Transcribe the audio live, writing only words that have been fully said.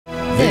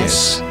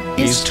This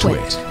is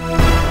TWiT.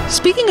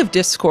 Speaking of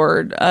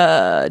Discord,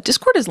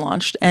 Discord is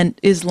launched and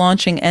is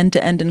launching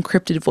end-to-end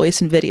encrypted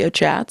voice and video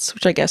chats,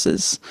 which I guess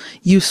is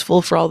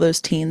useful for all those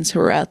teens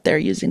who are out there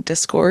using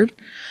Discord.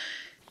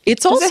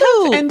 It's Does also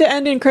it have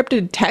end-to-end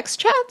encrypted text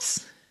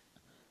chats?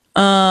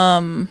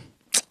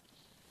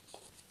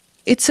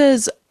 It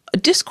says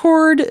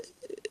Discord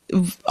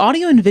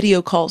audio and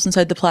video calls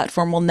inside the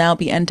platform will now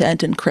be end-to-end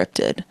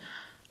encrypted.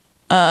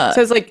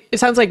 It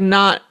sounds like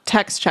not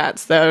text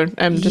chats though.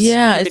 I'm just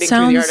it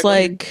sounds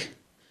like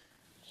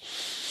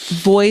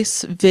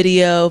voice,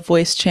 video,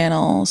 voice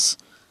channels.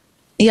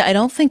 Yeah, I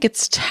don't think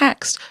it's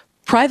text.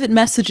 Private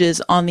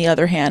messages, on the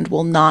other hand,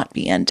 will not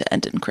be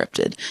end-to-end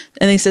encrypted.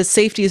 And they says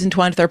safety is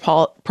entwined with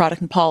our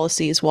product and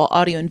policies, while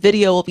audio and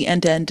video will be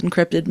end-to-end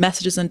encrypted.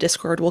 Messages on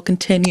Discord will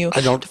continue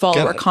to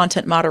follow our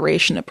content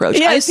moderation approach.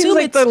 Yeah, I it seems assume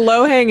like the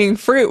low-hanging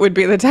fruit would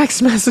be the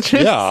text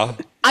messages. Yeah.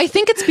 I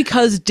think it's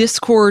because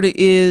Discord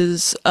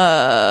is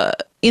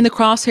in the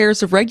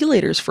crosshairs of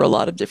regulators for a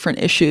lot of different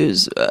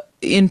issues,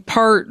 in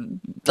part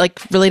like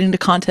relating to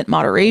content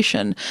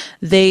moderation.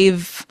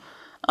 They've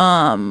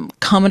come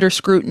under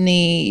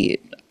scrutiny,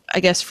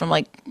 I guess, from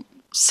like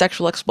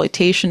sexual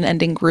exploitation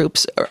ending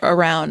groups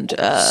around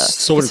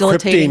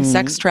facilitating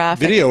sex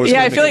trafficking. Video is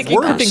I feel like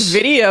encrypting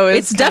video is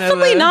it's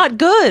definitely not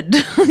good.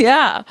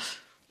 Yeah.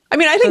 I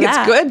mean, I think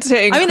it's good to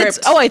encrypt.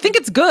 I think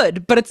it's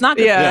good, but it's not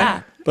good for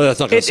that. But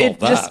that's not going to solve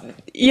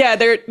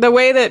that. The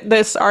way that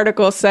this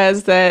article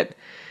says that,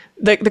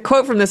 the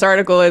quote from this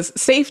article is,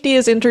 safety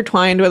is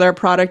intertwined with our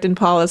product and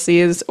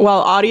policies. While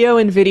audio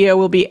and video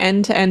will be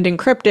end-to-end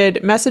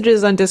encrypted,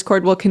 messages on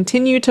Discord will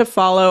continue to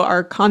follow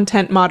our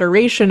content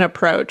moderation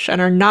approach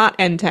and are not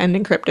end-to-end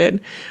encrypted,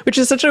 which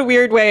is such a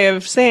weird way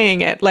of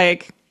saying it.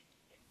 Like,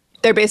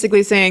 they're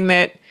basically saying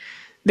that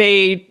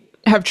they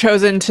have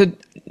chosen to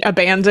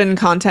abandon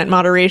content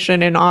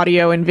moderation in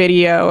audio and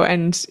video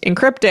and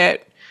encrypt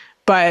it,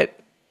 but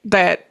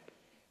that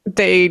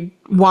they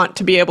want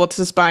to be able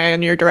to spy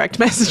on your direct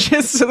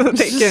messages so that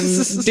they can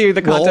do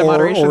the content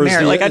moderation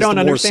there. I don't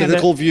understand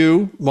it.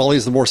 Molly,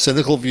 is the more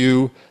cynical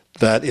view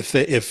that if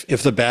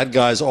the bad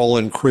guys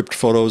all encrypt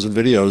photos and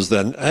videos,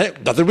 then hey,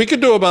 nothing we can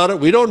do about it.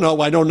 We don't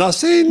know. I know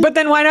nothing. But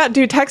then why not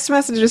do text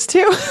messages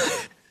too?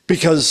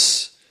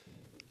 Because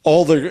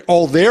all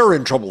they're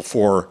in trouble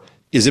for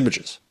is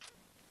images.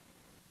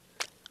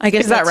 I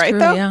guess that's right, true,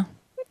 though? Yeah.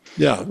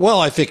 Yeah. Well,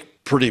 I think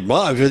pretty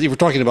much. If we're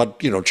talking about,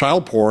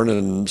 child porn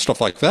and stuff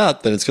like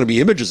that, then it's going to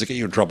be images that get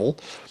you in trouble.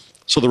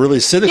 So the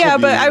really cynical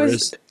view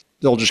is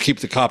they'll just keep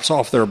the cops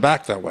off their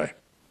back that way.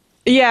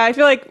 Yeah, I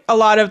feel like a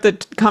lot of the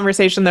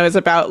conversation, though, is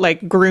about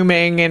like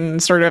grooming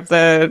and sort of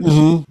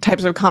the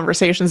types of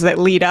conversations that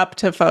lead up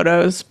to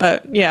photos.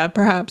 But yeah,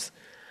 perhaps.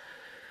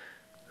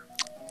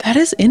 That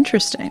is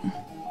interesting.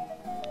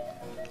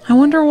 I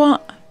wonder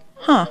what,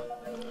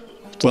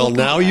 Well,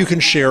 now you can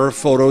share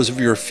photos of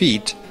your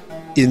feet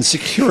in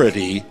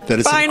security that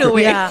is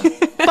finally,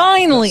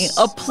 finally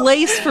a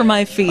place for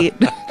my feet.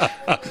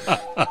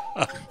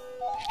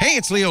 Hey,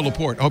 it's Leo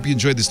Laporte. I hope you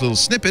enjoyed this little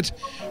snippet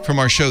from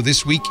our show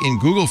This Week in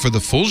Google. For the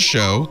full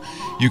show,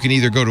 you can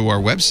either go to our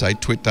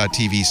website,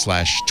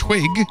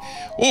 twit.tv/twig,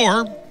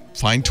 or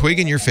find Twig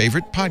in your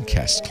favorite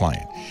podcast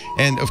client.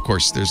 And, of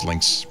course, there's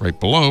links right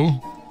below,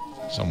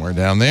 somewhere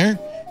down there,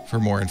 for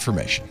more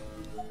information.